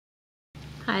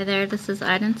Hi there, this is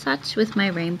Ida and Such with my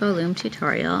Rainbow Loom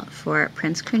tutorial for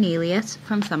Prince Cornelius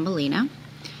from Thumbelina.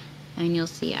 And you'll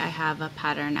see I have a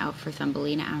pattern out for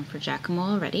Thumbelina and for Giacomo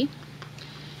already.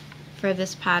 For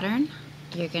this pattern,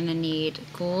 you're going to need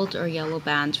gold or yellow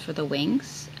bands for the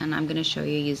wings, and I'm going to show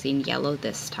you using yellow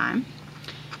this time.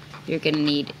 You're going to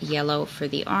need yellow for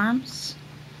the arms,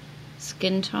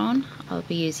 skin tone, I'll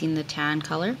be using the tan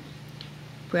color,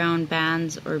 brown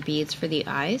bands or beads for the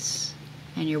eyes,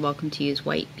 and you're welcome to use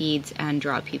white beads and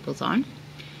draw peoples on.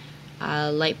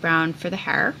 Light brown for the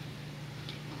hair,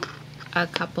 a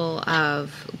couple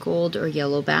of gold or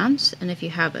yellow bands, and if you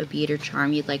have a bead or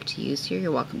charm you'd like to use here,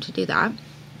 you're welcome to do that.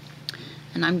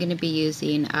 And I'm going to be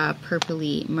using a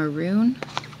purpley maroon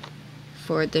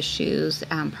for the shoes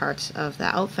and parts of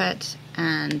the outfit,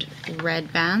 and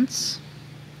red bands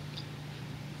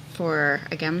for,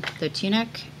 again, the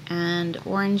tunic, and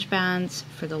orange bands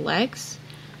for the legs.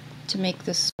 To make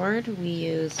the sword, we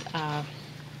use a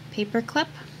paper clip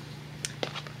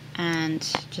and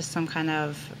just some kind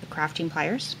of crafting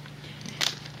pliers.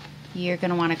 You're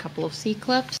going to want a couple of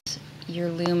C-clips, your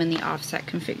loom in the offset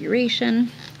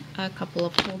configuration, a couple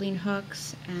of holding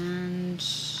hooks, and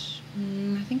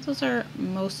I think those are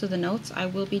most of the notes. I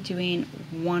will be doing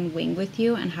one wing with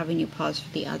you and having you pause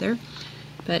for the other,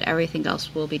 but everything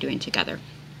else we'll be doing together.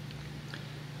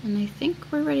 And I think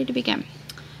we're ready to begin.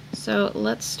 So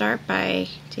let's start by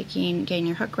getting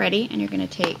your hook ready, and you're going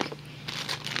to take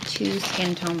 2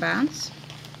 skin tone bands,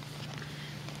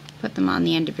 put them on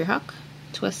the end of your hook,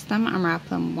 twist them, unwrap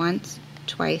them once,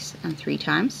 twice, and 3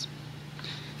 times,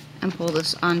 and pull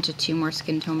this onto 2 more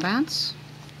skin tone bands.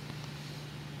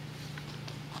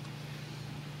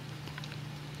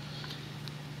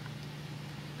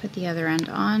 Put the other end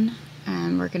on,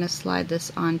 and we're going to slide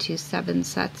this onto 7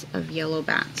 sets of yellow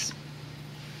bands.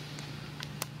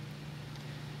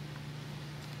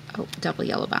 Oh, double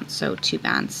yellow bands, so 2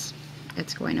 bands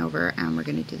it's going over, and we're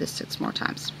going to do this 6 more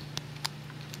times.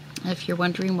 If you're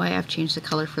wondering why I've changed the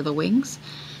color for the wings,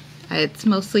 it's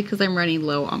mostly because I'm running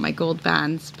low on my gold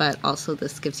bands, but also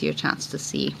this gives you a chance to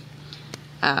see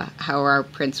how our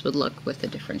prince would look with a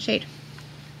different shade.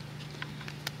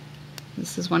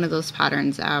 This is one of those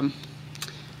patterns I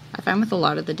find with a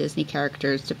lot of the Disney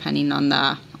characters, depending on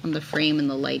the frame and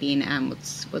the lighting and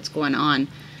what's going on,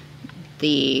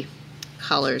 the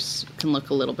colors can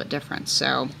look a little bit different.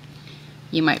 So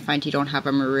you might find you don't have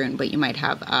a maroon, but you might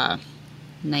have a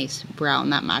nice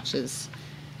brown that matches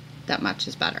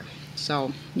better.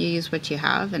 So you use what you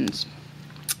have, and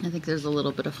I think there's a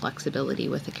little bit of flexibility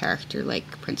with a character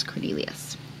like Prince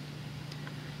Cornelius.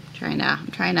 I'm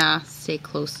trying to stay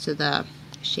close to the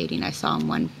shading I saw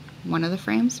in one of the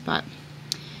frames, but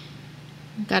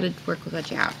you've got to work with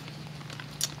what you have.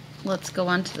 Let's go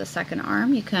on to the second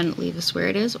arm. You can leave this where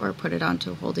it is or put it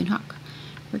onto a holding hook.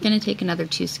 We're going to take another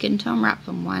 2 skin tone, wrap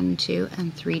them 1, 2,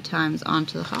 and 3 times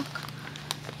onto the hook,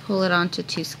 pull it onto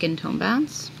 2 skin tone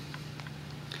bands,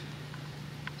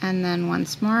 and then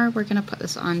once more we're going to put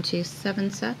this onto 7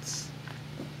 sets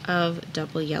of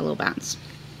double yellow bands.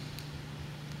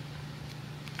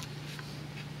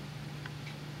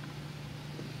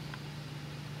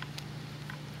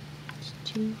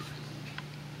 2,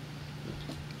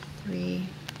 3,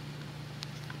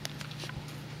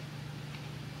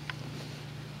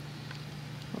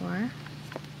 4,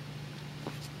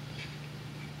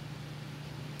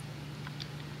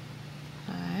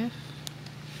 5,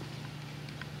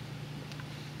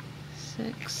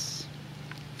 6,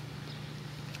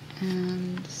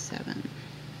 and 7.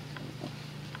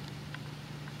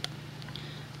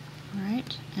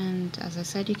 Alright, and as I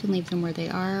said, you can leave them where they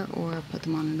are or put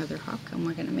them on another hook, and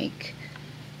we're going to make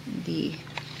the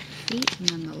feet and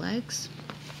then the legs.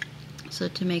 So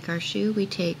to make our shoe, we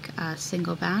take a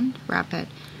single band, wrap it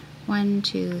 1,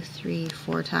 2, 3,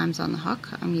 4 times on the hook.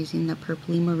 I'm using the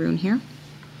purpley maroon here.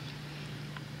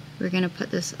 We're going to put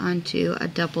this onto a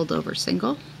doubled over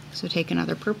single. So take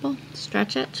another purple,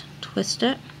 stretch it, twist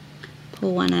it,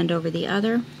 pull one end over the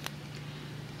other,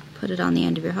 put it on the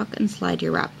end of your hook, and slide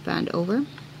your wrap band over.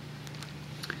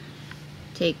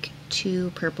 Take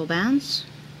 2 purple bands,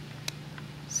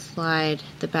 slide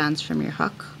the bands from your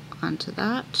hook onto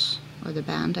that, or the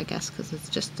band I guess, because it's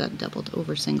just a doubled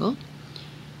over single.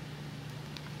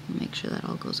 Make sure that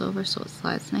all goes over so it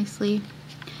slides nicely.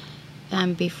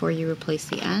 And before you replace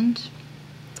the end,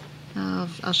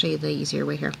 I'll show you the easier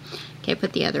way here. Okay,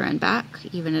 put the other end back,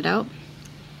 even it out.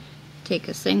 Take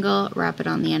a single, wrap it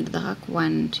on the end of the hook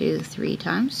 1, 2, 3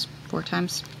 times, 4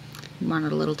 times. You want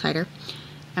it a little tighter.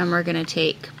 And we're going to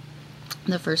take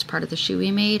the first part of the shoe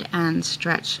we made and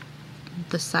stretch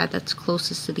the side that's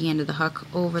closest to the end of the hook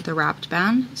over the wrapped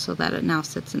band so that it now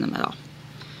sits in the middle.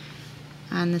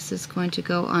 And this is going to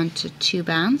go onto 2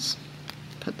 bands.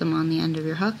 Put them on the end of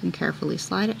your hook and carefully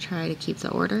slide it. Try to keep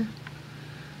the order.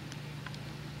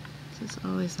 This is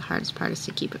always the hardest part, is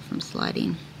to keep it from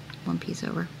sliding one piece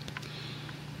over.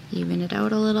 Even it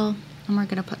out a little, and we're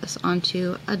going to put this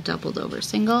onto a doubled over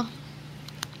single.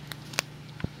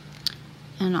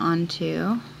 And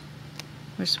onto,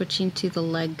 we're switching to the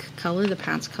leg color, the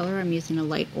pants color. I'm using a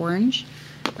light orange.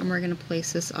 And we're going to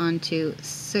place this onto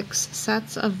 6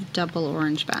 sets of double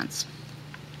orange bands.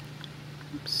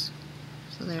 Oops.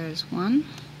 So there's 1,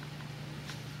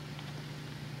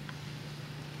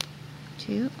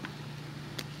 2,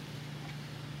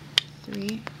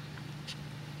 3,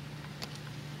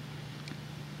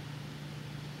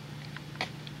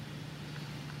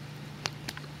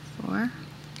 4,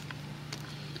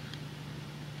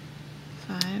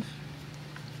 5,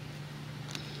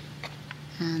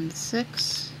 and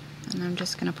 6. And I'm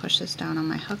just going to push this down on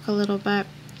my hook a little bit,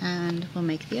 and we'll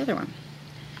make the other one.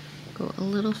 Go a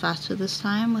little faster this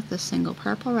time with the single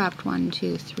purple, wrapped 1,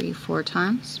 2, 3, 4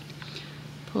 times,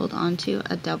 pulled onto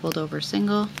a doubled over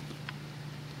single,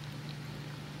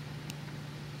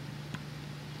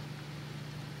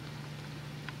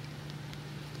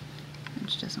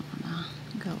 which doesn't want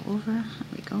to go over. There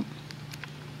we go.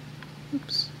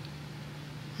 Oops.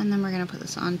 And then we're going to put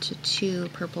this onto 2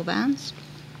 purple bands.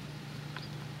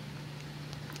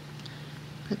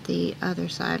 Put the other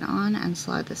side on and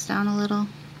slide this down a little.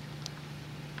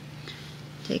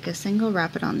 Take a single,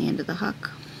 wrap it on the end of the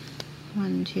hook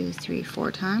 1, 2, 3,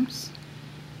 4 times,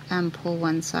 and pull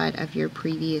one side of your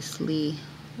previously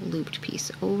looped piece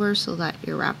over so that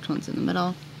your wrapped one's in the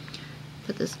middle.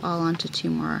 Put this all onto 2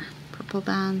 more purple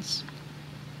bands.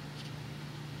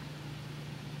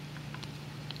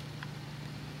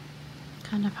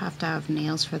 Kind of have to have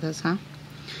nails for this, huh?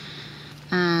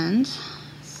 And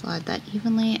slide that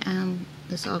evenly, and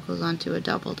this all goes onto a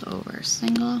doubled over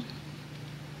single,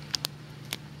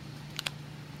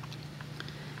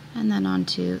 and then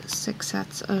onto 6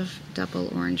 sets of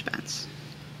double orange bands.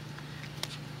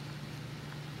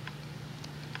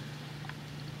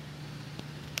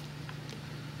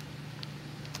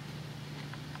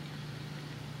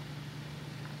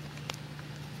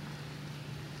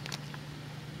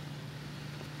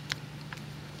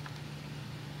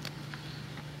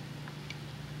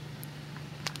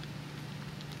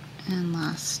 And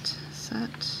last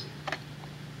set.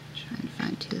 Try and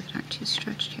find 2 that aren't too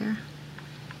stretched here.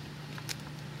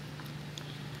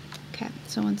 Okay,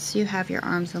 so once you have your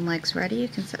arms and legs ready, you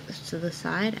can set this to the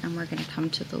side, and we're going to come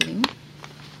to the loom.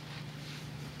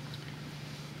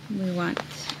 We want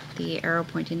the arrow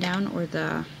pointing down, or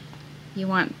you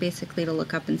want basically to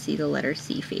look up and see the letter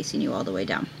C facing you all the way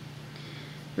down.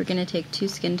 We're going to take 2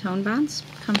 skin tone bands,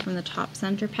 come from the top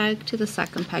center peg to the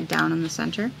second peg down in the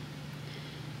center,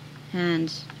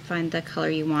 and find the color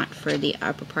you want for the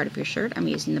upper part of your shirt. I'm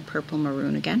using the purple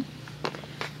maroon again.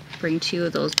 Bring 2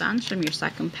 of those bands from your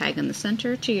second peg in the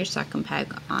center to your second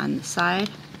peg on the side,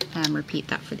 and repeat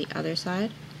that for the other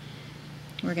side.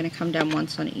 We're going to come down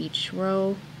once on each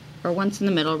row, or once in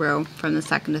the middle row from the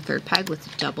second to third peg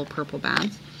with double purple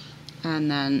bands,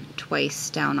 and then twice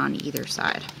down on either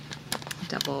side,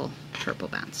 double purple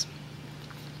bands.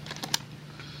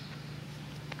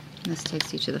 And this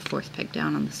takes you to the 4th peg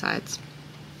down on the sides.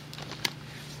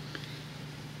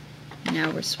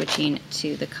 Now we're switching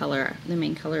to the color, the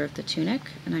main color of the tunic,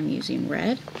 and I'm using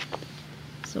red.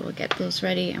 So we'll get those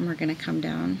ready, and we're going to come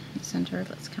down the center.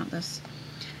 Let's count this.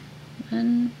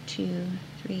 1, 2,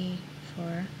 3,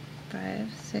 4,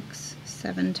 5, 6,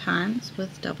 7 times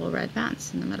with double red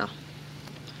bands in the middle.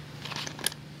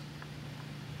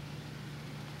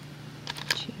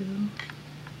 2,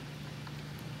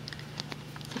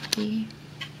 3,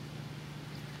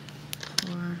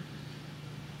 4,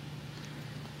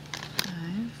 5,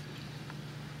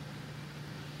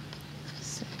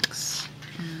 6,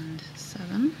 and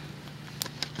 7.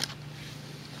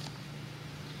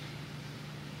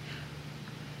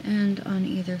 And on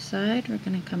either side, we're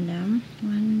going to come down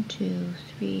 1, 2,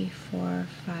 3, 4,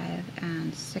 5,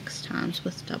 and 6 times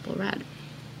with double red.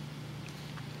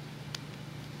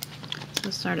 So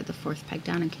we'll start at the 4th peg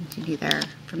down and continue there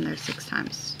from there 6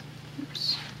 times.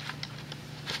 Oops.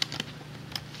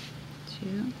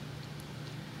 2,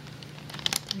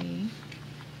 3,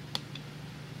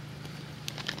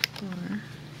 4,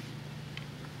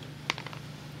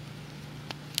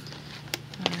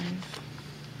 5,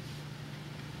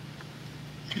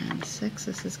 and 6.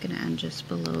 This is going to end just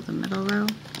below the middle row,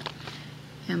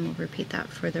 and we'll repeat that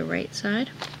for the right side.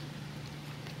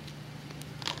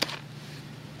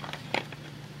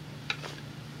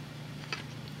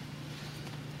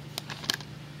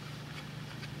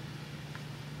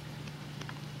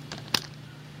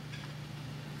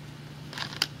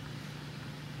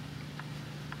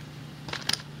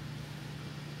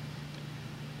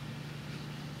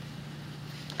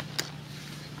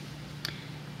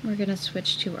 we're going to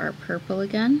switch to our purple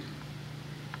again,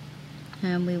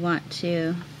 and we want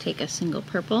to take a single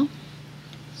purple,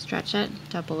 stretch it,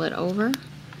 double it over,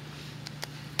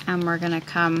 and we're going to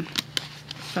come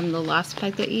from the last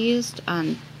peg that you used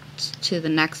on to the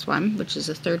next one, which is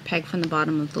the third peg from the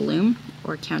bottom of the loom,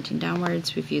 or counting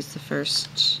downwards. We've used the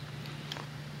first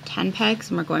 10 pegs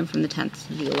and we're going from the 10th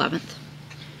to the 11th.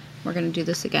 We're going to do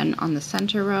this again on the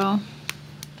center row,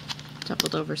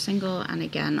 doubled over single, and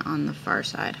again on the far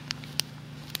side.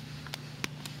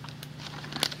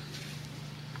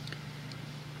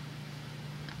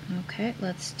 Okay,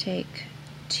 let's take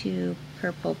 2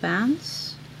 purple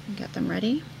bands and get them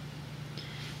ready.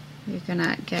 You're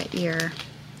gonna get your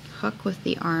hook with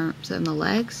the arms and the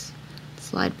legs,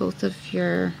 slide both of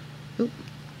your,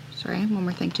 one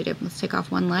more thing to do. Let's take off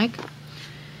one leg,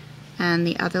 and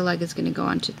the other leg is going to go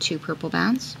onto 2 purple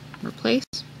bands, replace,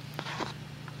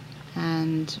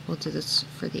 and we'll do this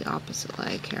for the opposite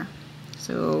leg here.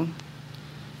 So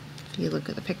if you look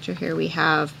at the picture here, we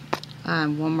have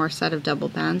one more set of double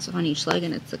bands on each leg,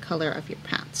 and it's the color of your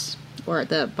pants, or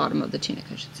the bottom of the tunic,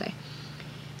 I should say.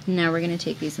 Now we're going to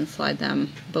take these and slide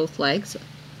them, both legs,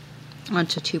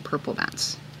 onto 2 purple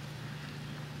bands.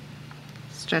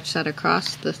 Stretch that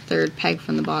across the third peg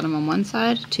from the bottom on one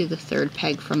side to the third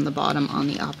peg from the bottom on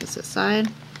the opposite side.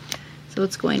 So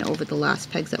it's going over the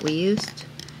last pegs that we used,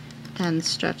 and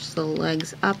stretch the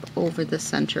legs up over the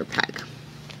center peg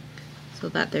so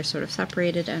that they're sort of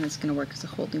separated, and it's going to work as a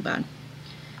holding band.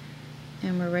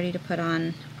 And we're ready to put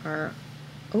on our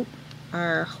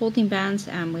holding bands,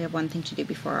 and we have one thing to do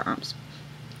before our arms.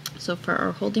 So for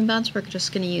our holding bands, we're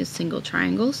just going to use single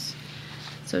triangles.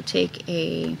 So take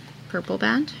a purple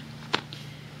band,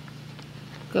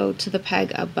 go to the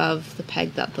peg above the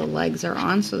peg that the legs are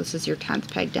on, so this is your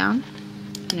 10th peg down,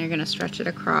 and you're going to stretch it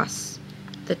across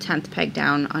the 10th peg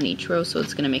down on each row, so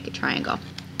it's going to make a triangle.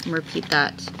 And repeat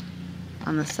that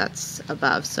on the sets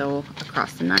above, so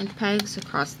across the 9th pegs,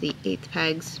 across the 8th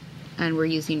pegs, and we're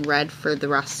using red for the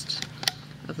rest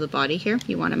of the body here.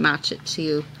 You want to match it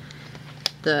to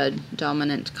the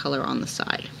dominant color on the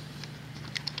side.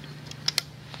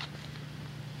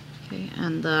 Okay,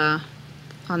 and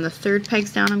on the third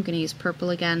pegs down, I'm going to use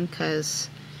purple again because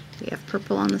we have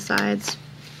purple on the sides.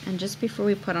 And just before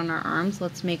we put on our arms,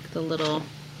 let's make the little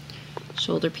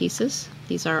shoulder pieces.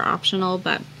 These are optional,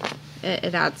 but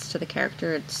it adds to the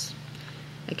character. It's,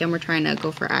 again, we're trying to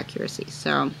go for accuracy,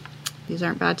 so these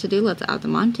aren't bad to do. Let's add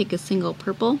them on. Take a single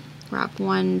purple, wrap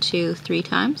 1, 2, 3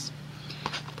 times,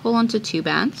 pull onto 2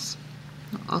 bands,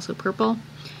 also purple,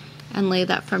 and lay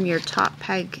that from your top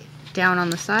peg down on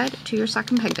the side to your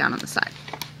second peg down on the side.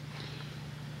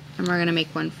 And we're going to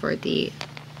make one for the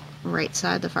right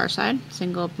side, the far side.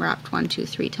 Single, wrapped 1, 2,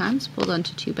 3 times, pulled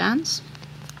onto 2 bands,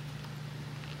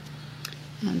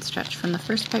 and stretch from the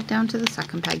first peg down to the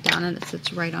second peg down, and it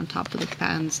sits right on top of the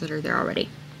bands that are there already.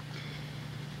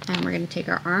 And we're going to take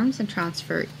our arms and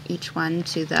transfer each one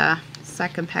to the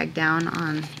second peg down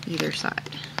on either side,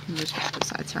 on the respective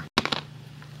sides here.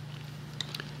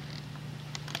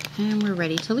 And we're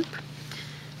ready to loop.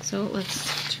 So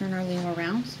let's turn our loom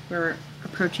around. We're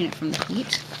approaching it from the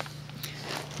feet.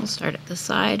 We'll start at the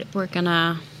side. We're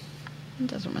gonna, it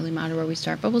doesn't really matter where we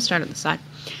start, but we'll start at the side.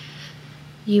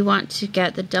 You want to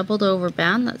get the doubled over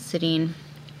band that's sitting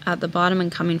at the bottom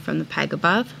and coming from the peg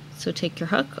above. So take your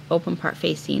hook, open part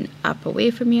facing up away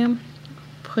from you,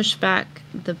 push back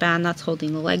the band that's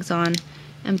holding the legs on,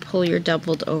 and pull your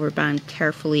doubled over band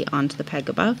carefully onto the peg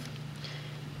above.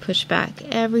 Push back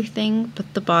everything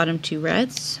but the bottom 2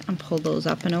 reds and pull those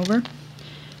up and over.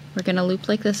 We're going to loop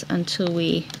like this until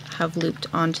we have looped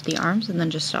onto the arms, and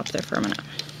then just stop there for a minute.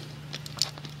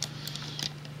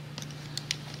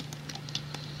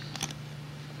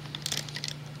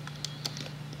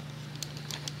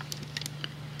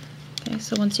 Okay,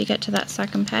 so once you get to that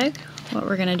second peg, what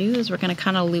we're going to do is we're going to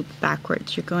kind of loop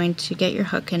backwards. You're going to get your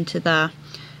hook into the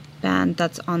band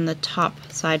that's on the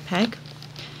top side peg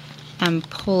and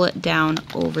pull it down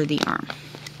over the arm.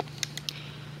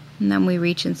 And then we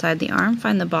reach inside the arm,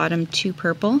 find the bottom 2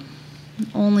 purple,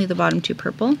 only the bottom 2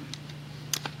 purple,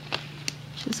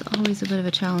 which is always a bit of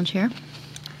a challenge here.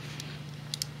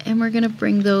 And we're going to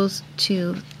bring those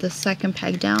to the second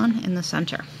peg down in the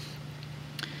center.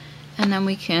 And then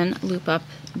we can loop up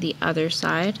the other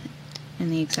side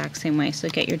in the exact same way. So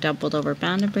get your doubled over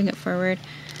band and bring it forward,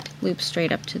 loop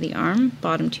straight up to the arm,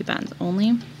 bottom 2 bands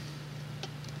only.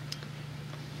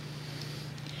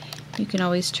 You can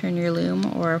always turn your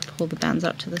loom or pull the bands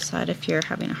out to the side if you're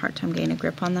having a hard time getting a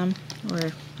grip on them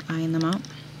or eyeing them out.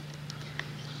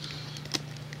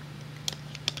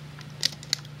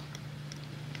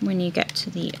 when you get to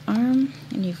the arm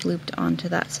and you've looped onto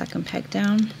that second peg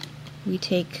down, we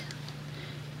take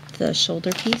the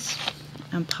shoulder piece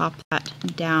and pop that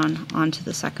down onto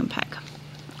the second peg,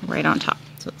 right on top.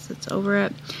 So it sits over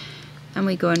it, and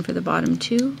we go in for the bottom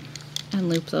two and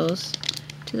loop those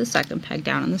to the second peg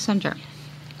down in the center.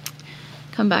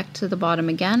 Come back to the bottom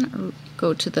again,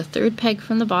 go to the third peg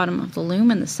from the bottom of the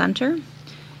loom in the center,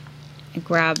 and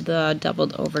grab the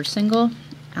doubled over single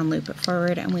and loop it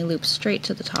forward, and we loop straight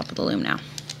to the top of the loom now.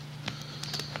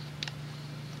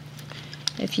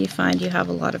 If you find you have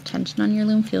a lot of tension on your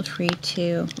loom, feel free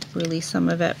to release some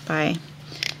of it by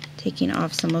taking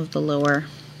off some of the lower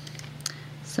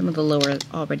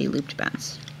already looped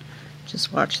bands.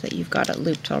 Just watch that you've got it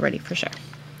looped already for sure.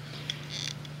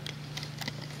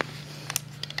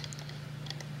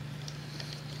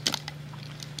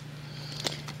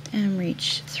 And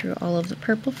reach through all of the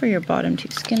purple for your bottom two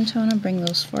skin tone and bring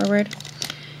those forward,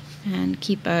 and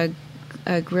keep a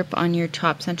grip on your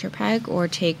top center peg, or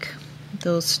take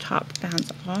those top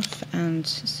bands off and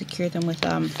secure them with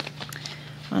on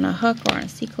a hook or on a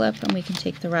C-clip, and we can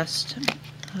take the rest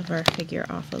of our figure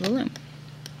off of the loom.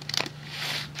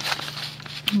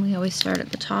 And we always start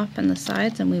at the top and the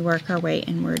sides, and we work our way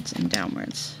inwards and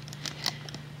downwards.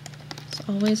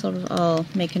 Always, I'll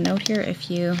make a note here, if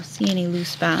you see any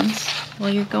loose bands while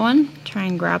you're going, try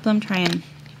and grab them, try and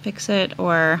fix it,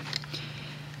 or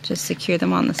just secure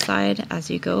them on the side as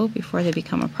you go before they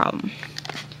become a problem.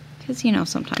 Because you know,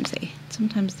 sometimes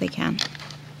they can.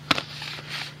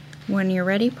 When you're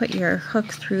ready, put your hook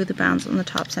through the bands on the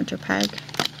top center peg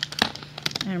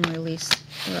and release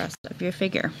the rest of your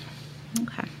figure.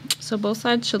 Okay, so both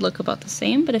sides should look about the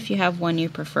same, but if you have one you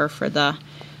prefer for the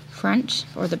front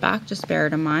or the back, just bear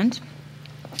it in mind.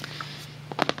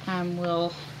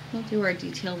 We'll do our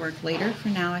detail work later. For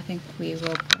now, I think we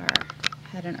will put our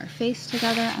head and our face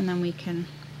together, and then we can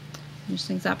finish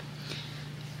things up.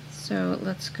 So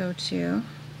let's go to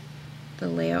the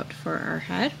layout for our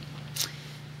head,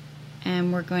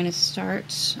 and we're going to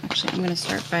start, actually I'm going to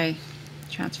start by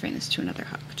transferring this to another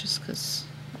hook, just because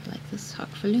I like this hook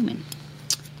for looming.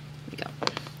 Here we go.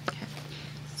 Okay.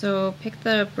 So pick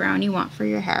the brown you want for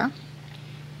your hair.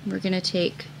 We're going to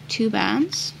take 2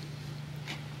 bands.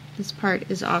 This part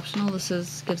is optional.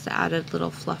 This gives the added little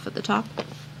fluff at the top.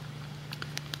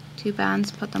 2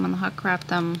 bands, put them on the hook, wrap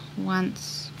them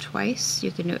once, twice.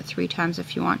 You can do it 3 times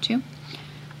if you want to.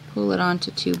 Pull it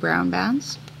onto 2 brown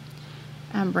bands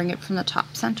and bring it from the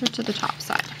top center to the top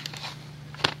side.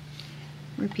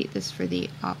 Repeat this for the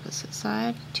opposite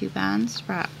side. 2 bands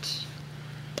wrapped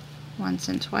once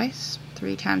and twice,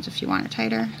 3 times if you want it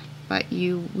tighter, but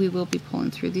we will be pulling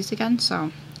through these again,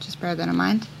 so just bear that in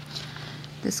mind.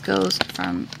 This goes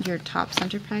from your top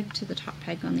center peg to the top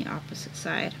peg on the opposite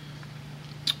side.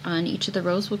 On each of the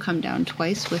rows will come down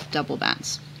twice with double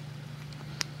bands.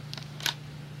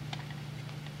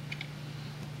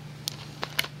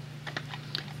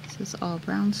 This is all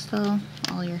brown still,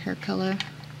 all your hair color.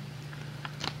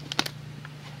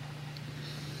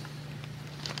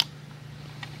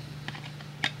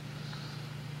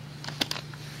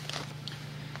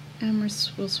 And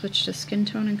we'll switch to skin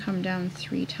tone and come down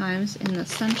 3 times in the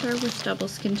center with double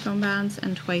skin tone bands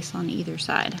and twice on either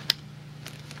side.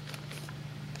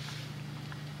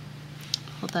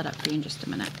 Hold that up for you in just a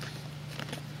minute.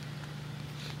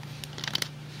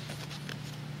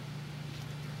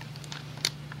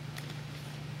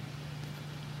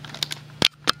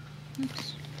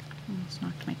 Oops, almost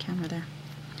knocked my camera there.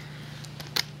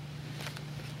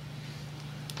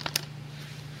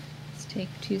 Take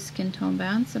 2 skin tone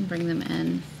bands and bring them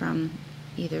in from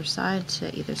either side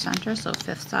to either center, so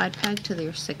 5th side peg to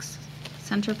your 6th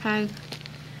center peg,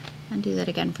 and do that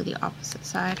again for the opposite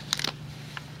side.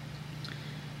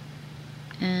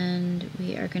 And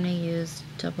we are going to use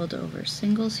doubled over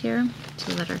singles here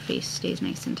so that our face stays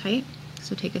nice and tight.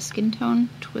 So take a skin tone,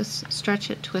 twist,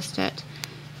 stretch it, twist it,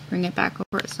 bring it back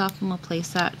over itself, and we'll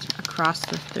place that across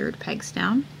the 3rd pegs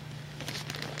down.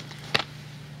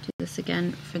 Do this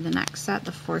again for the next set,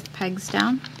 the 4th pegs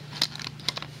down,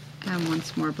 and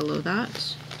once more below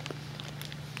that.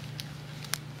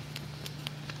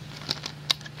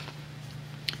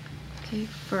 Okay,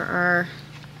 for our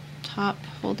top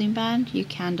holding band, you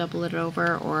can double it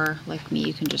over, or like me,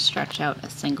 you can just stretch out a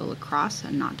single across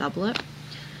and not double it.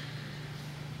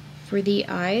 For the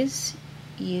eyes,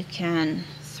 you can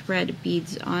thread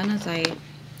beads on, as I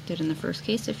did in the first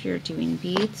case. If you're doing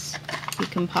beads, you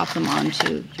can pop them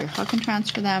onto your hook and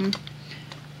transfer them,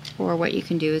 or what you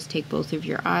can do is take both of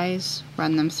your eyes,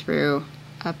 run them through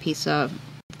a piece of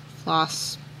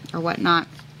floss or whatnot,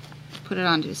 put it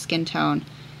onto a skin tone,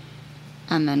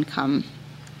 and then come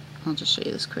I'll just show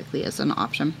you this quickly as an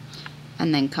option,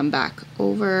 and then come back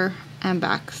over and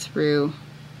back through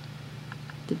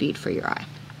the bead for your eye.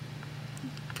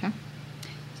 Okay,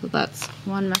 so that's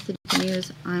one method you can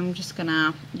use. I'm just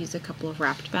gonna use a couple of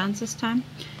wrapped bands this time.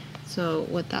 So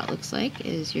what that looks like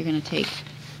is you're gonna take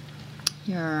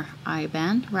your eye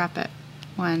band, wrap it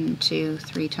 1, 2,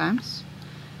 3 times,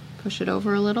 push it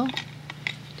over a little,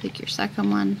 take your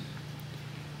second one,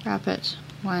 wrap it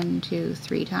 1, 2,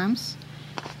 3 times,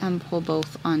 and pull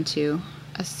both onto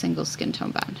a single skin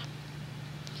tone band.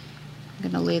 I'm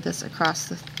going to lay this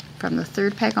across from the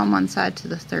third peg on one side to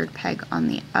the third peg on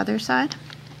the other side,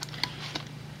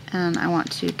 and I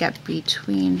want to get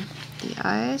between the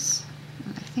eyes,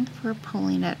 and I think we're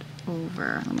pulling it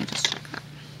over. Let me just check that.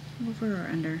 Over or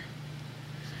under?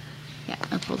 Yeah,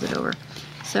 I pulled it over.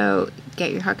 So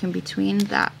get your hook in between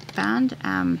that band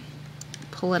and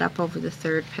pull it up over the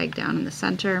third peg down in the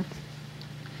center.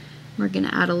 We're going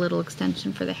to add a little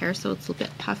extension for the hair so it's a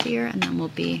bit puffier, and then we'll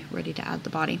be ready to add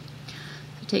the body.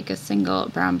 So take a single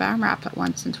brown band, wrap it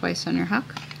once and twice on your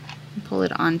hook, and pull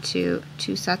it onto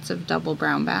 2 sets of double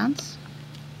brown bands.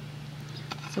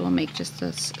 So we'll make just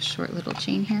this short little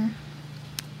chain here.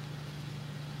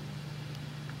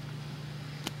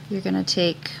 You're going to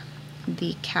take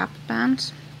the cap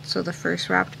band, so the first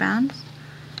wrapped band,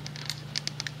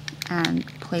 and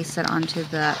place it onto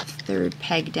the third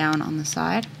peg down on the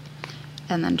side,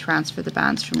 and then transfer the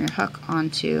bands from your hook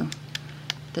onto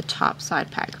the top side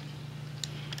peg.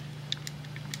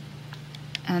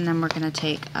 And then we're going to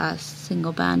take a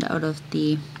single band out of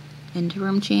the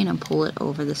interim chain and pull it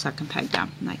over the second peg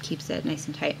down, and that keeps it nice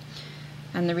and tight.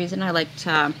 And the reason I like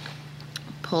to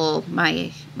pull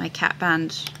my cap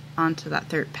band onto that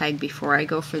third peg before I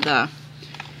go for the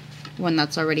one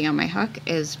that's already on my hook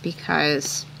is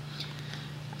because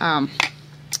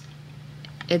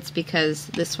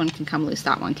this one can come loose,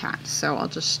 that one can't. So I'll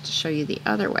just show you the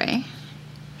other way.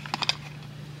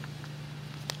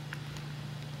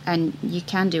 And you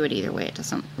can do it either way, it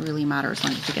doesn't really matter as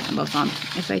long as you get them both on.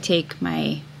 If I take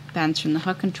my bands from the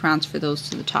hook and transfer those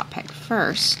to the top peg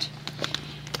first,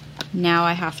 now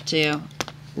I have to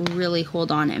really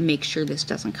hold on and make sure this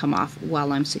doesn't come off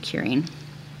while I'm securing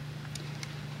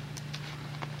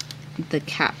the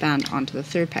cap band onto the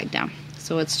third peg down.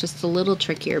 So it's just a little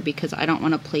trickier because I don't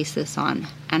want to place this on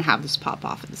and have this pop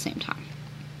off at the same time.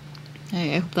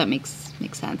 I hope that makes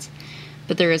sense.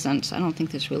 But there isn't. I don't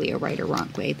think there's really a right or wrong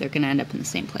way. They're going to end up in the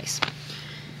same place.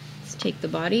 Let's take the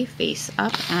body face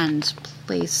up and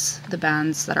place the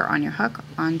bands that are on your hook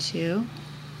onto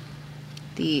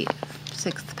the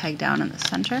 6th peg down in the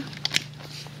center.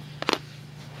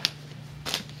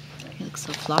 It looks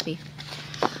so floppy.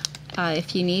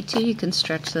 If you need to, you can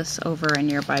stretch this over a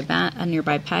nearby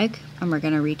peg, and we're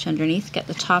going to reach underneath, get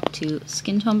the top 2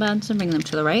 skin tone bands and bring them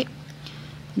to the right.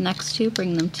 The next 2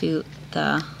 bring them to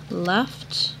the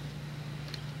left,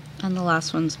 and the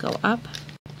last ones go up.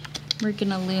 We're going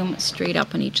to loom straight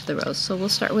up on each of the rows. So we'll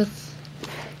start with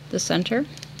the center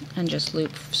and just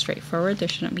loop straight forward. There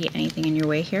shouldn't be anything in your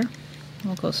way here.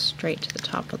 We'll go straight to the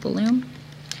top of the loom,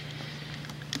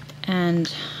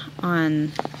 and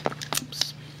on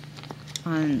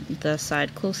the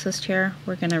side closest here,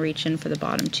 we're going to reach in for the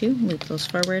bottom 2, loop those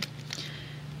forward,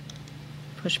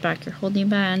 push back your holding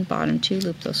band, bottom 2,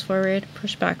 loop those forward,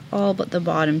 push back all but the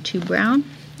bottom 2 brown,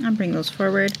 and bring those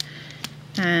forward,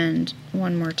 and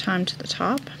one more time to the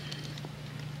top.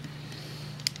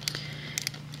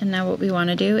 And now what we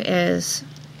want to do is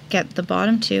get the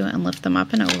bottom 2 and lift them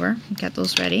up and over, get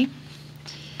those ready,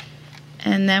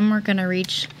 and then we're going to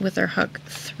reach with our hook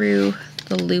through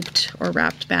the looped or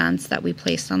wrapped bands that we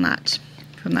placed on that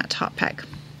from that top peg.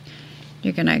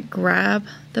 You're going to grab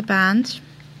the band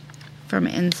from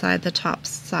inside the top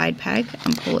side peg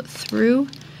and pull it through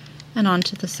and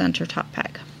onto the center top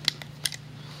peg.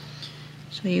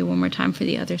 Show you one more time for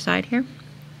the other side here.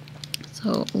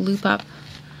 So loop up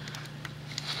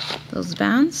those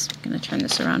bands. I'm going to turn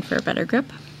this around for a better grip,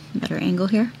 better angle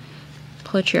here.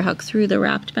 Put your hook through the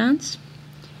wrapped bands.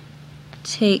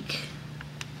 Take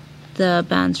the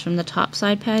bands from the top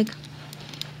side peg,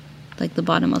 like the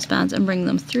bottommost bands, and bring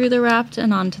them through the wrapped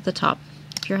and onto the top.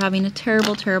 If you're having a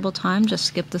terrible time, just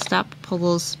skip the step, pull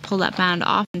that band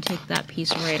off and take that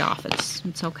piece right off.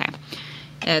 It's okay.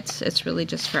 It's really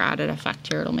just for added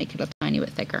effect here. It'll make it a tiny bit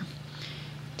thicker.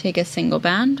 Take a single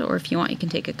band, or if you want, you can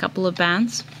take a couple of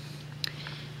bands.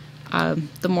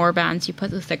 The more bands you put,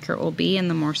 the thicker it will be and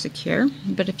the more secure.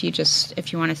 But if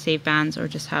you want to save bands or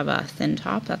just have a thin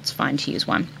top, that's fine to use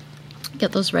one.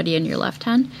 Get those ready in your left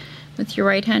hand. With your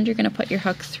right hand, you're going to put your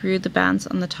hook through the bands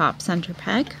on the top center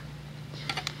peg.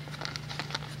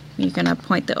 You're going to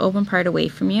point the open part away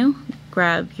from you,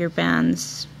 grab your band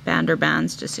or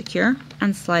bands to secure,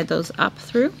 and slide those up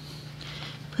through.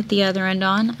 Put the other end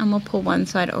on, and we'll pull one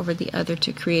side over the other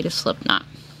to create a slip knot.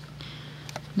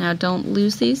 Now don't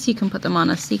lose these. You can put them on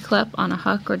a C-clip, on a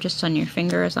hook, or just on your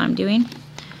finger as I'm doing.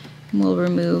 And we'll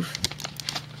remove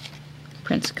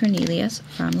Prince Cornelius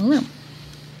from the loom.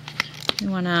 We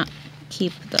want to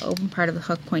keep the open part of the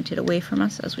hook pointed away from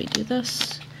us as we do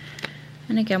this.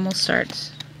 And again, we'll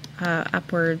start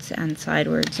upwards and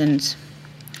sidewards and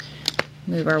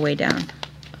move our way down.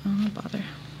 Oh, bother.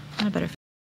 I better.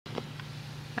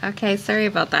 Okay, sorry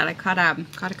about that. I caught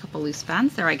a couple loose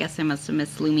bands there. I guess I must have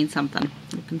missed looming something,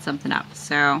 looping something up.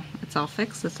 So it's all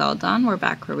fixed, it's all done. We're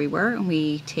back where we were, and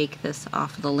we take this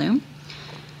off of the loom.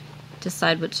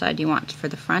 Decide which side you want for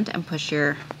the front and push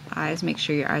your eyes. Make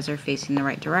sure your eyes are facing the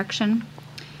right direction.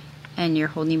 And your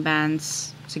holding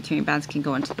bands, securing bands, can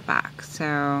go into the back.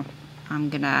 So I'm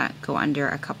gonna go under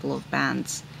a couple of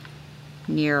bands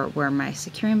near where my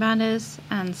securing band is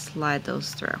and slide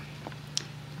those through.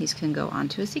 These can go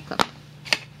onto a C-clip.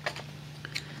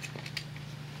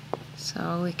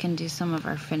 So we can do some of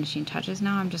our finishing touches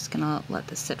now. I'm just gonna let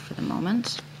this sit for the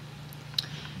moment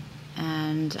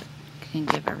and can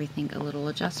give everything a little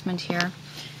adjustment here.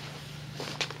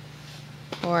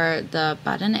 For the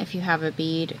button, if you have a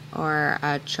bead or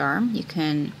a charm, you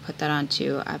can put that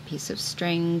onto a piece of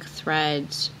string, thread,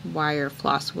 wire,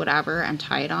 floss, whatever, and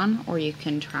tie it on, or you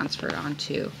can transfer it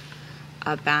onto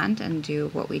a band and do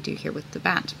what we do here with the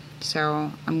band.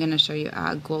 So I'm going to show you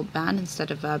a gold band instead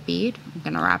of a bead. I'm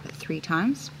going to wrap it 3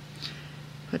 times,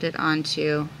 put it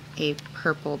onto a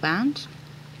purple band,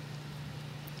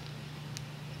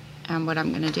 and what I'm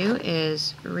going to do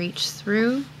is reach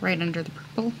through right under the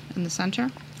purple in the center,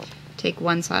 take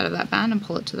one side of that band and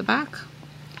pull it to the back.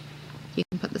 You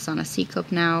can put this on a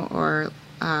C-clip now, or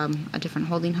a different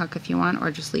holding hook if you want,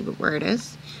 or just leave it where it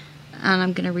is. And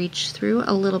I'm going to reach through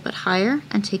a little bit higher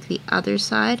and take the other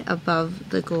side above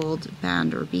the gold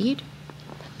band or bead.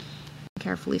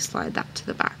 Carefully slide that to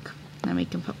the back. Then we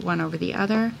can put one over the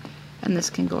other, and this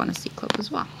can go on a C-clip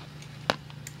as well.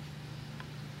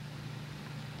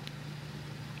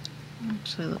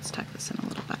 Actually, let's tuck this in a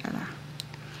little better there.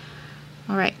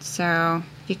 Alright, so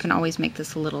you can always make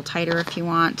this a little tighter if you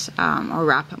want, or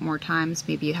wrap it more times.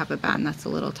 Maybe you have a band that's a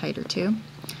little tighter too.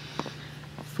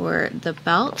 For the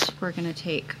belt, we're going to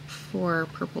take 4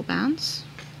 purple bands,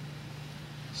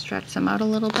 stretch them out a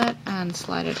little bit, and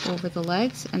slide it over the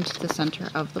legs into the center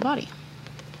of the body.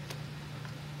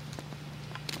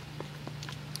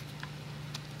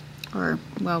 Or,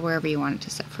 well, wherever you want it to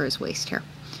sit for his waist here.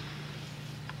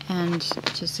 And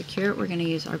to secure it, we're going to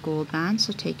use our gold band.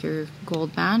 So take your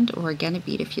gold band, or again a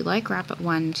bead if you like, wrap it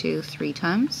 1, 2, 3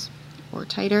 times, or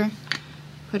tighter,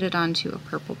 put it onto a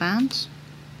purple band.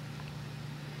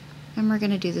 And we're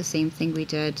going to do the same thing we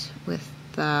did with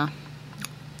the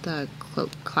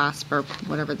cloak clasp, or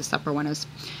whatever this upper one is.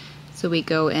 So we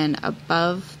go in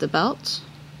above the belt,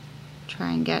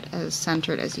 try and get as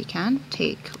centered as you can.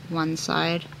 Take one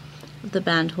side of the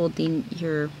band holding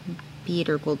your bead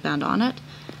or gold band on it,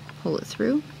 pull it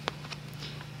through.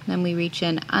 Then we reach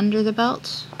in under the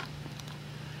belt,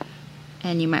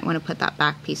 and you might want to put that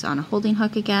back piece on a holding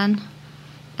hook again,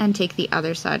 and take the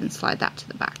other side and slide that to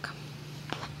the back.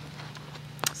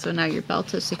 So now your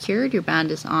belt is secured, your band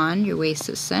is on, your waist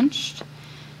is cinched.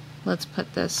 Let's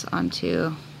put this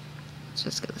onto, let's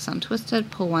just get this untwisted,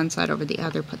 pull one side over the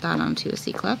other, put that onto a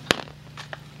C-clip.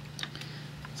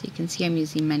 So you can see I'm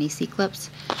using many C-clips.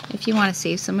 If you want to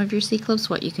save some of your C-clips,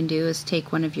 what you can do is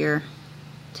take one of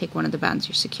the bands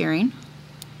you're securing,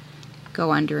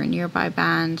 go under a nearby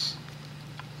band,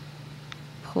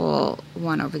 pull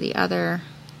one over the other,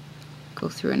 go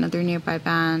through another nearby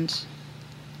band,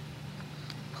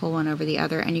 pull one over the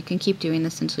other, and you can keep doing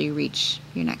this until you reach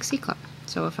your next C-clip.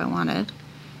 So if I wanted,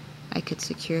 I could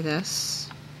secure this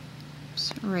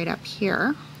right up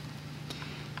here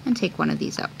and take one of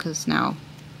these out, because now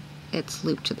it's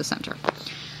looped to the center.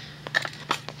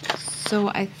 So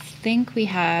I think we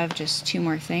have just 2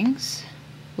 more things.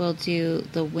 We'll do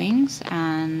the wings,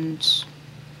 and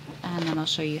then I'll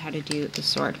show you how to do the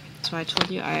sword. So I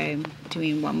told you I'm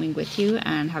doing one wing with you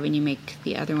and having you make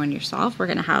the other one yourself. We're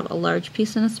going to have a large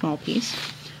piece and a small piece.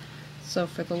 So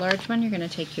for the large one, you're going to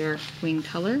take your wing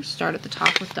color, start at the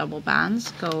top with double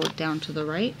bands, go down to the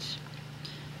right,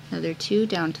 another 2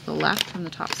 down to the left from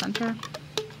the top center,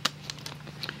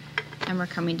 and we're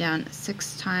coming down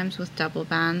 6 times with double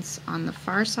bands on the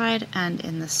far side and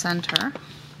in the center.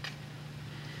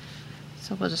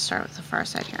 So we'll just start with the far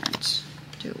side here and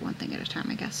do it one thing at a time,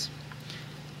 I guess.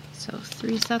 So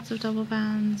 3 sets of double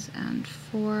bands and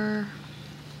 4,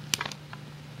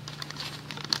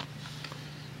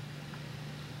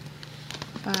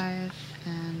 5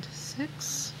 and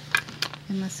 6.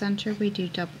 In the center we do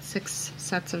 6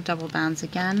 sets of double bands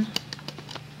again,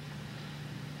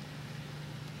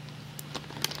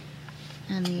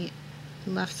 and the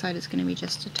left side is going to be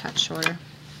just a touch shorter.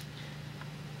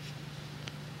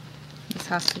 This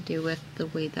has to do with the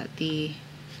way that the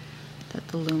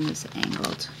loom is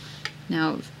angled.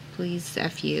 Now please,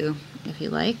 if you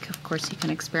like, of course you can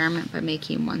experiment by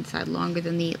making one side longer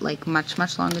than the, like much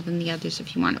longer than the others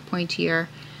if you want it pointier.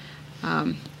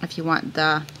 If you want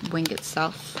the wing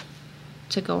itself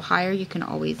to go higher, you can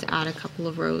always add a couple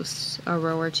of rows, a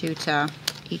row or two to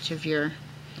each of your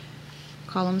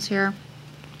columns here.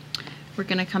 We're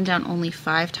going to come down only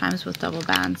 5 times with double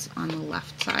bands on the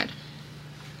left side.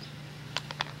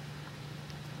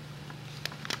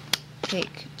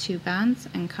 Take 2 bands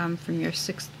and come from your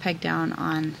 6th peg down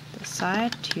on the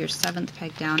side to your 7th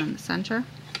peg down in the center.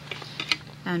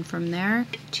 And from there,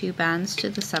 2 bands to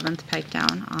the 7th peg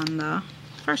down on the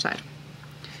far side.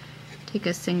 Take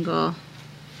a single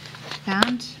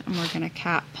band and we're going to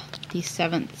cap the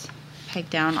 7th peg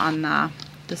down on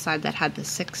the side that had the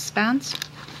 6 sets.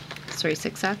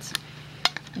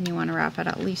 And you want to wrap it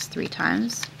at least 3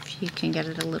 times. If you can get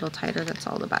it a little tighter, that's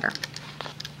all the better.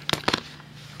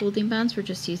 Folding bands, we're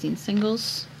just using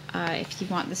singles. If you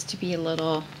want this to be a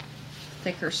little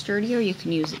thicker, sturdier, you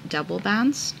can use double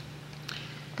bands.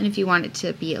 And if you want it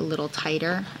to be a little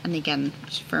tighter, and again,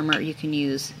 firmer, you can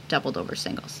use doubled over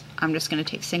singles. I'm just going to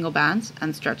take single bands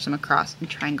and stretch them across in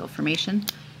triangle formation.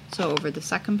 So over the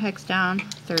 2nd pegs down,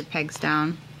 3rd pegs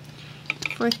down,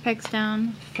 4th pegs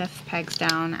down, 5th pegs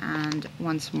down, and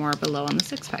once more below on the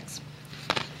 6 pegs.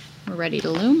 We're ready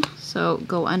to loom, so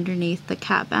go underneath the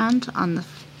cap band on the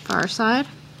far side,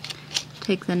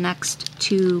 take the next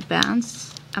 2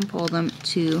 bands and pull them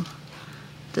to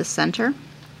the center,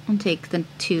 and take the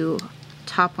 2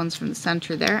 top ones from the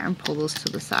center there and pull those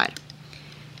to the side.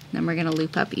 Then we're going to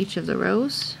loop up each of the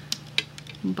rows,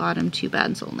 bottom 2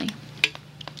 bands only.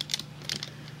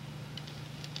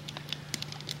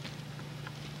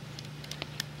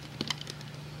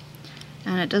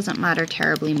 And it doesn't matter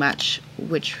terribly much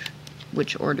which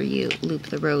order you loop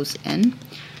the rows in,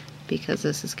 because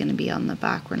this is going to be on the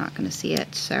back, we're not going to see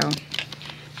it. So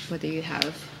whether you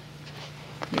have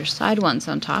your side ones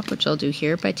on top, which I'll do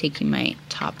here by taking my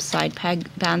top side peg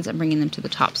bands and bringing them to the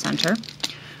top center,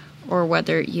 or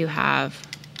whether you have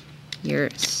your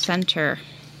center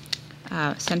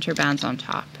bands on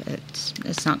top,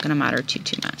 it's not going to matter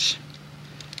too much.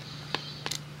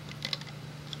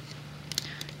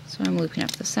 So I'm looping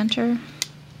up the center,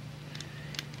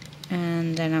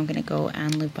 and then I'm going to go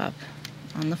and loop up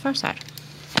on the far side.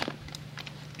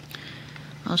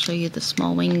 I'll show you the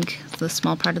small wing, the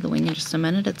small part of the wing in just a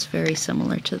minute. It's very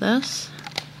similar to this.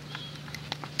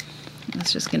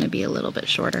 It's just going to be a little bit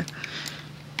shorter.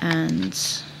 And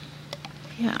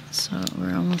yeah, so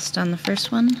we're almost done the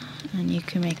first one, and you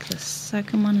can make the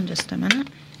second one in just a minute.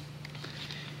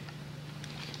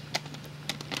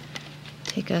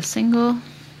 Take a single,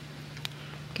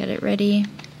 get it ready,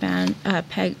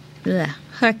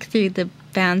 hook through the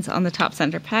bands on the top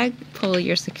center peg, pull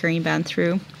your securing band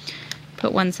through,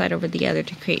 put one side over the other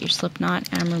to create your slip knot,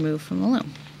 and remove from the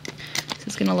loom. This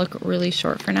is going to look really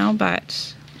short for now,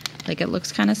 but like it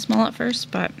looks kind of small at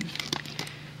first, but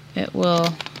it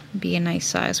will be a nice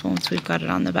size once we've got it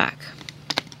on the back.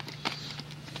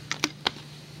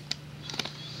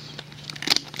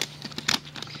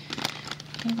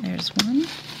 Okay, there's one.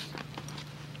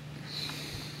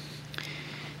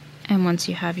 And once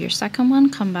you have your second one,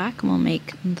 come back and we'll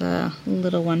make the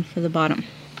little one for the bottom.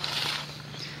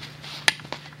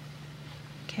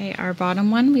 Okay, our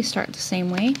bottom one, we start the same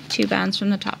way. 2 bands from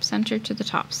the top center to the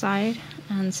top side,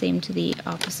 and same to the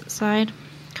opposite side.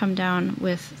 Come down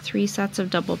with 3 sets of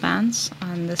double bands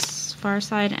on this far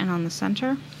side and on the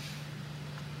center.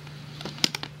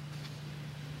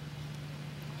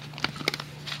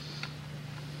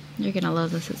 You're gonna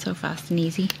love this, it's so fast and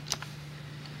easy.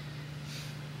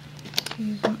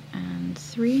 2 and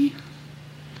 3,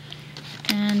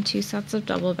 and 2 sets of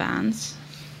double bands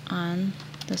on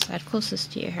the side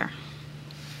closest to your hair.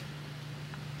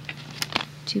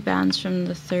 2 bands from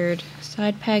the 3rd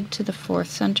side peg to the 4th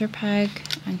center peg,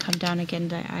 and come down again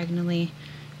diagonally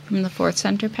from the 4th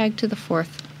center peg to the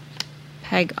 4th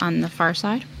peg on the far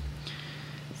side.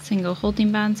 Single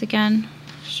holding bands again,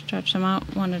 stretch them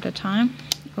out one at a time,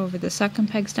 over the 2nd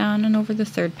pegs down and over the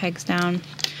 3rd pegs down.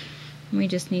 And we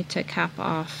just need to cap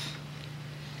off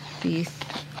the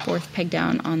 4th peg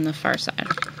down on the far side.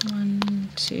 1,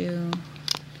 2,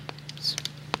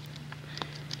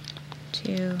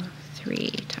 3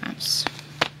 times.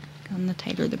 And the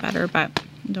tighter the better, but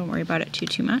don't worry about it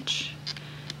too much.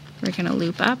 We're going to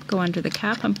loop up, go under the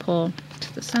cap and pull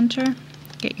to the center.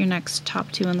 Get your next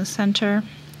top two in the center,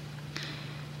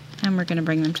 and we're going to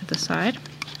bring them to the side.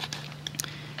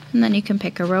 And then you can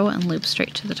pick a row and loop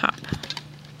straight to the top.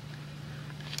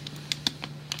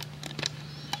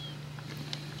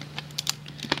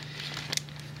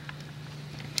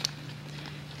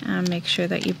 And make sure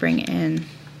that you bring in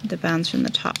the bands from the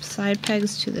top side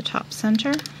pegs to the top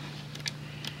center.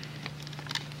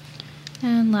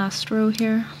 And last row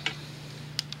here.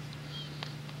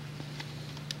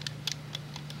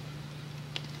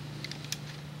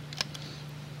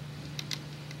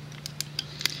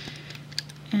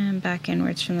 And back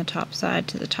inwards from the top side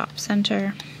to the top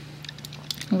center.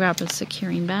 Grab a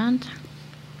securing band.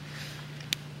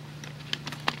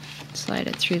 Slide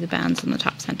it through the bands on the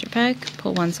top center peg,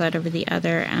 pull one side over the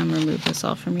other, and remove this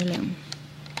all from your loom.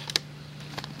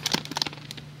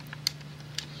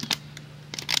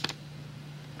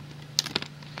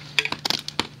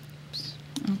 Oops.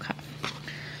 Okay.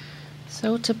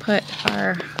 So to put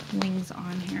our wings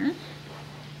on here,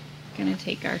 we're going to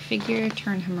take our figure,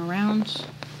 turn him around.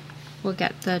 We'll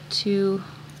get the two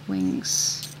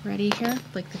wings ready here,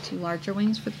 like the two larger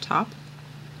wings for the top.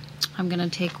 I'm going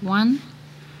to take one,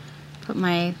 put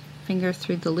my finger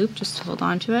through the loop just to hold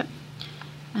on to it,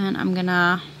 and I'm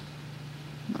gonna,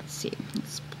 let's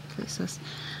place this.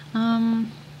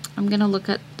 I'm gonna look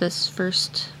at this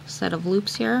first set of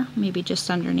loops here, maybe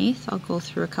just underneath. I'll go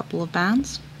through a couple of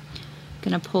bands. I'm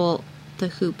gonna pull the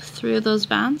hoop through those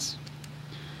bands,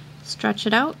 stretch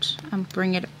it out, and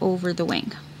bring it over the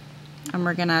wing. And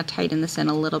we're gonna tighten this in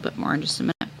a little bit more in just a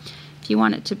minute. If you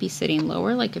want it to be sitting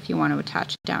lower, like if you want to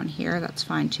attach it down here, that's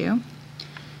fine too.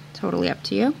 Totally up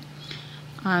to you.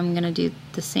 I'm going to do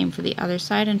the same for the other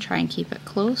side and try and keep it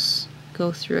close.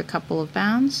 Go through a couple of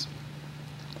bands,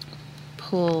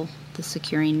 pull the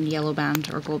securing yellow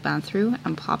band or gold band through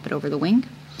and pop it over the wing.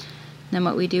 Then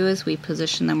what we do is we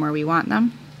position them where we want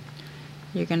them.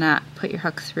 You're going to put your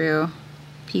hook through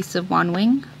piece of one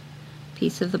wing,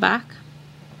 piece of the back.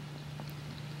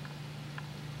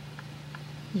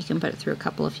 You can put it through a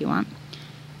couple if you want.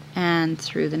 And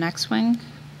through the next wing.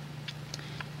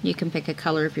 You can pick a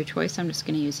color of your choice. I'm just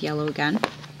going to use yellow again.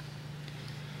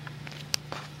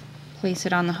 Place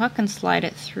it on the hook and slide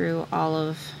it through all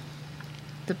of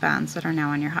the bands that are now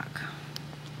on your hook.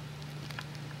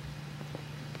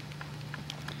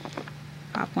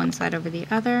 Pop one side over the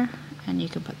other, and you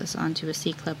can put this onto a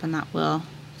C-clip and that will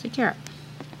secure it.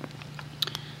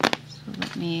 So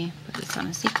let me put this on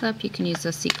a C-clip. You can use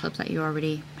the C-clip that you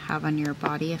already have on your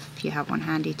body if you have one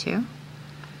handy too.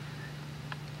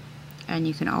 And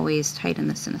you can always tighten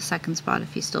this in a second spot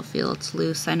if you still feel it's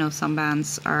loose. I know some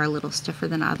bands are a little stiffer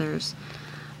than others,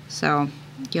 so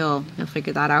you'll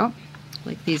figure that out.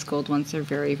 Like these gold ones are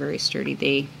very, very sturdy.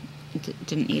 They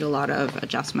didn't need a lot of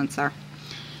adjustments there.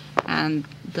 And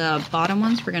the bottom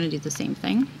ones, we're going to do the same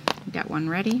thing. Get one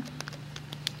ready,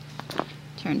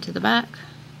 turn to the back,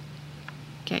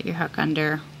 get your hook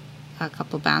under a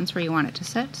couple bands where you want it to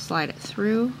sit, slide it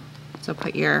through. So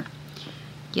put your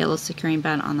yellow securing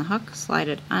band on the hook, slide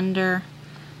it under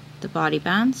the body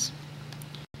bands,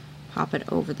 pop it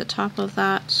over the top of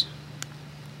that.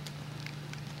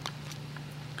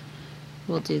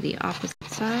 We'll do the opposite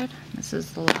side. This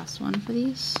is the last one for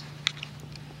these.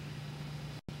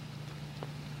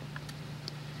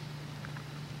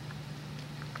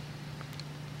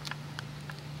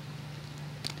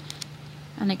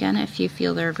 And again, if you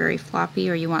feel they're very floppy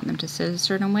or you want them to sit a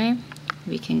certain way,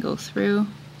 we can go through.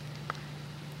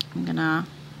 I'm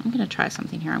gonna try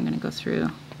something here. I'm gonna go through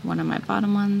one of my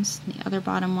bottom ones, the other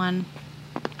bottom one.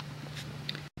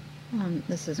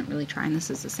 This isn't really trying, this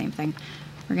is the same thing.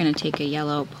 We're gonna take a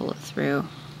yellow, pull it through,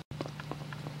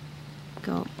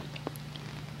 go.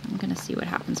 I'm gonna see what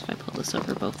happens if I pull this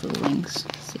over both of the wings,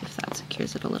 see if that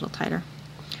secures it a little tighter.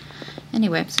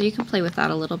 Anyway, so you can play with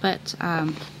that a little bit,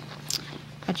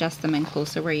 adjust them in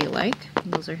closer where you like.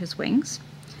 Those are his wings.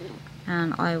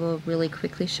 And I will really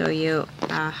quickly show you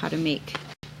how to make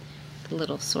the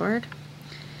little sword.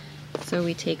 So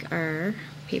we take our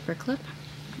paper clip,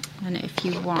 and if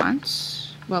you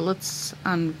want, well, let's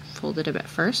unfold it a bit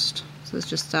first. So it's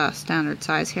just a standard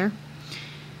size here.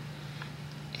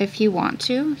 If you want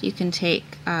to, you can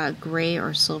take a gray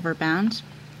or silver band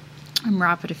and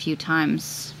wrap it a few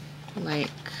times, like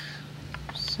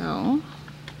so.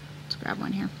 Let's grab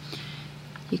one here.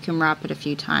 You can wrap it a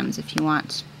few times if you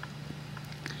want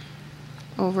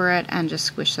over it and just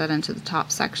squish that into the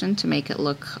top section to make it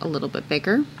look a little bit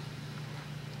bigger.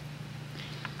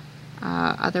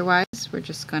 Otherwise, we're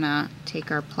just gonna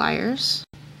take our pliers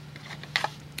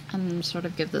and sort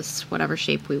of give this whatever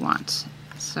shape we want.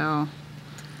 So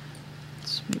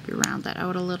So maybe round that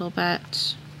out a little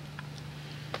bit.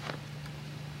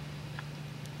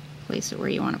 Place it where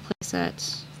you want to place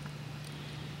it.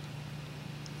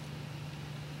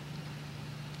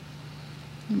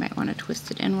 You might want to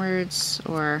twist it inwards,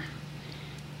 or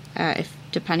if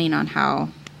depending on how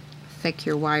thick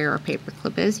your wire or paper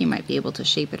clip is, you might be able to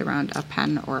shape it around a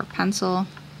pen or a pencil.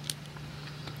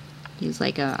 Use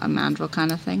like a mandrel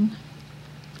kind of thing.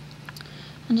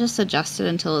 And just adjust it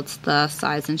until it's the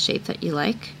size and shape that you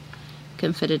like. You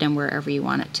can fit it in wherever you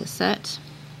want it to sit.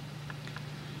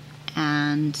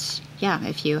 And yeah,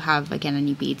 if you have, again,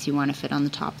 any beads you want to fit on the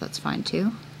top, that's fine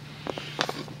too.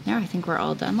 Now I think we're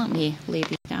all done. Let me lay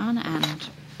these down and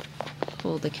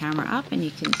hold the camera up, and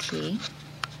you can see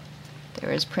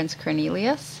there is Prince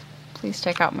Cornelius. Please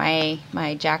check out my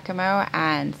Giacomo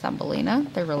and Thumbelina.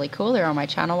 They're really cool. They're on my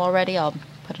channel already. I'll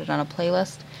put it on a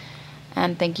playlist.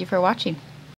 And thank you for watching.